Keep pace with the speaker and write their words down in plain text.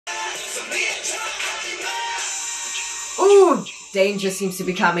Ooh, danger seems to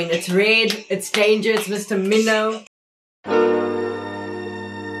be coming. It's red, it's danger, it's Mr. Minho.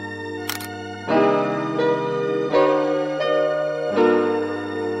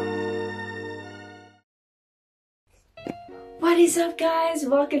 What is up guys,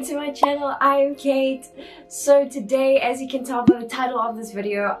 welcome to my channel. I am Cait. So today, as you can tell by the title of this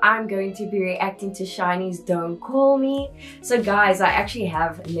video, I'm going to be reacting to SHINee's Don't Call Me. So guys, I actually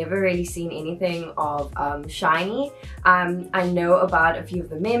have never really seen anything of SHINee. I know about a few of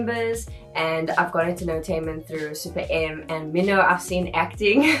the members and I've gotten to know Taemin through Super M and Minho I've seen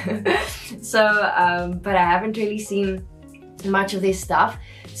acting. But I haven't really seen much of their stuff.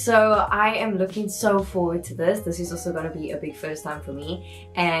 So I am looking so forward to this. This is also going to be a big first time for me.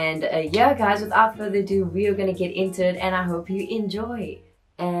 And yeah guys, without further ado, we are going to get into it and I hope you enjoy.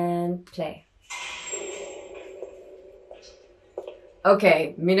 And play.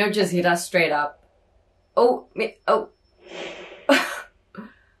 Okay, Minho just hit us straight up. Oh, oh.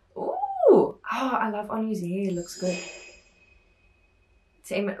 Ooh. Oh, I love Onu's hair, it looks good.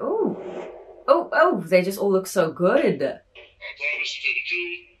 Same, ooh. Oh, they just all look so good.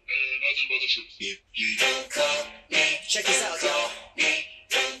 Check this out, y'all.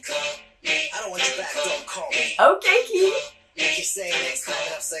 I don't want you back, don't call me. Okay, Key. Make you say next time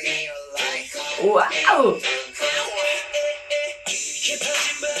I'm saying your life. Wow.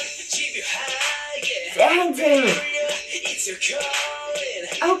 Dang, Taemin.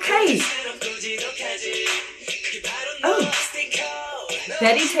 Okay. Oh.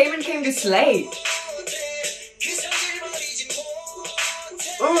 Daddy Taemin came to slay.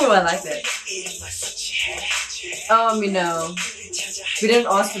 Ooh, I like that. Oh, Minho. We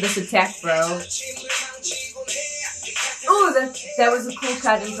didn't ask for this attack, bro. Ooh, that was a cool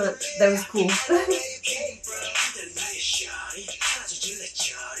cut. That was cool.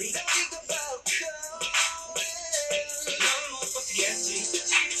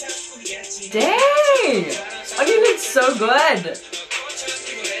 Dang! Oh, you look so good.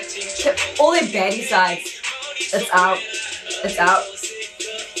 All their baddie sides. It's out. It's out.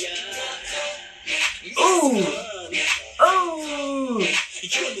 Ooh! Oh!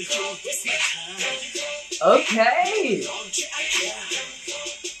 Okay!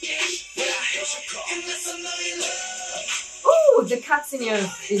 Ooh, the cuts in here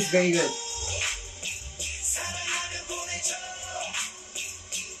is very good.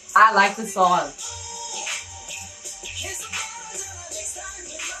 I like the song.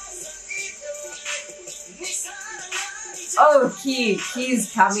 Oh,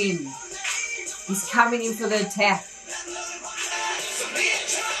 Key's coming. He's coming in for the attack.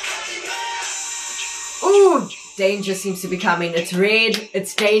 Ooh, danger seems to be coming. It's red,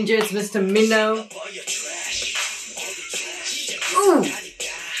 it's danger, it's Mr. Minho. Ooh.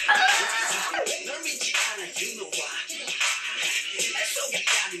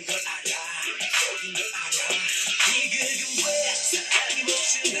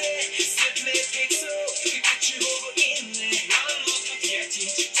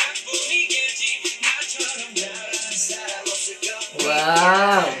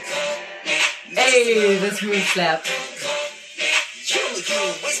 Wow. Hey, this move slap.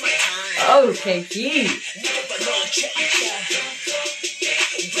 Okay, Key.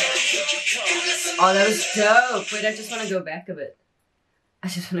 Oh, that was dope. Wait, I just want to go back a bit. I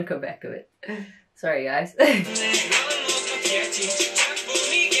just want to go back a bit. Sorry, guys.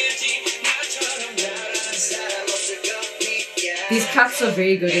 These cuts are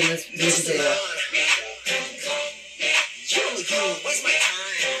very good in this video.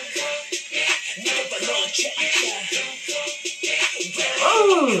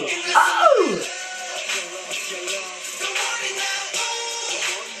 Oh! Oh!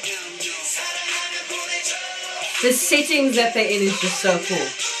 The settings that they're in is just so cool.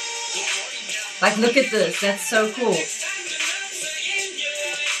 Like, look at this. That's so cool.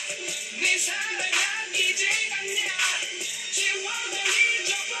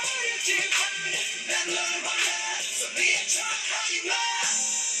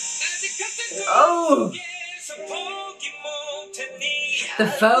 Oh! The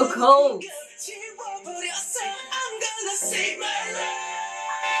vocals!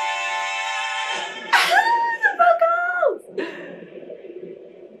 The vocals!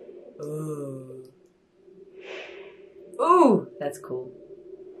 Ooh. Ooh, that's cool.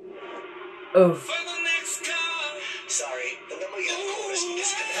 Oh. Sorry, the memory of the chorus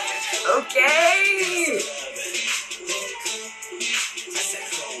disconnected. Okay!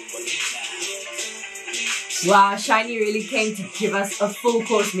 Wow, SHINee really came to give us a full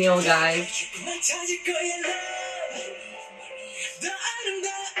course meal, guys.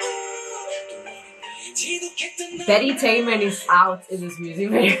 Betty Taman is out in this music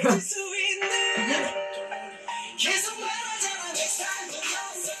video.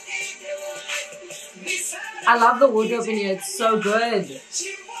 I love the wardrobe in here, it's so good.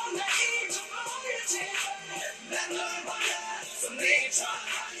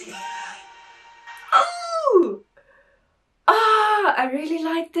 Oh! Ah, I really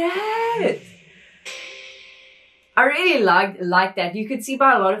like that. I really like that. You could see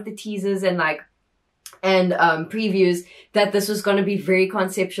by a lot of the teasers and previews that this was going to be very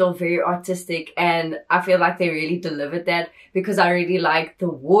conceptual, very artistic, and I feel like they really delivered that because I really liked the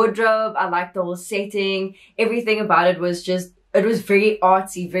wardrobe, I liked the whole setting, everything about it was just, it was very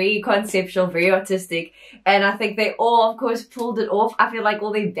artsy, very conceptual, very artistic, and I think they all, of course, pulled it off. I feel like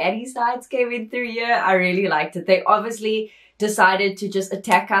all their baddie sides came in through here. I really liked it. They obviously decided to just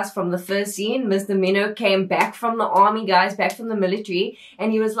attack us from the first scene. Mr. Minho came back from the army, guys, back from the military,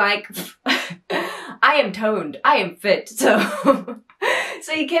 and he was like, I am toned, I am fit. So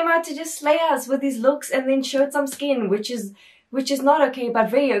he came out to just slay us with his looks and then showed some skin, which is not okay, but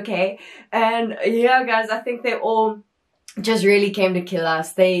very okay. And yeah, guys, I think they all just really came to kill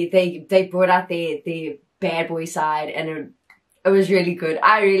us. They brought out their bad boy side, and it was really good.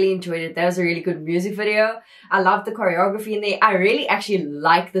 I really enjoyed it. That was a really good music video. I love the choreography in there. I really actually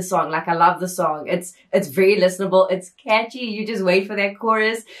like the song. Like, I love the song. It's very listenable. It's catchy. You just wait for that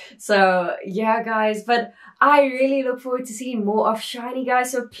chorus. So yeah, guys. But I really look forward to seeing more of SHINee,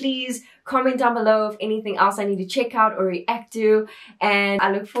 guys. So please comment down below if anything else I need to check out or react to. And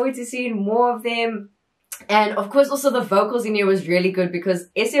I look forward to seeing more of them. And of course also the vocals in here was really good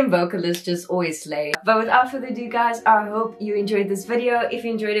because SM vocalists just always slay. But without further ado, guys, I hope you enjoyed this video. If you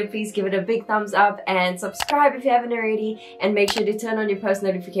enjoyed it, please give it a big thumbs up and subscribe if you haven't already, and make sure to turn on your post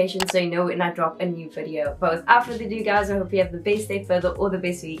notifications so you know when I drop a new video. But without further ado, guys, I hope you have the best day further or the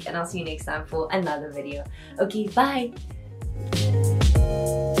best week, and I'll see you next time for another video. Okay, bye!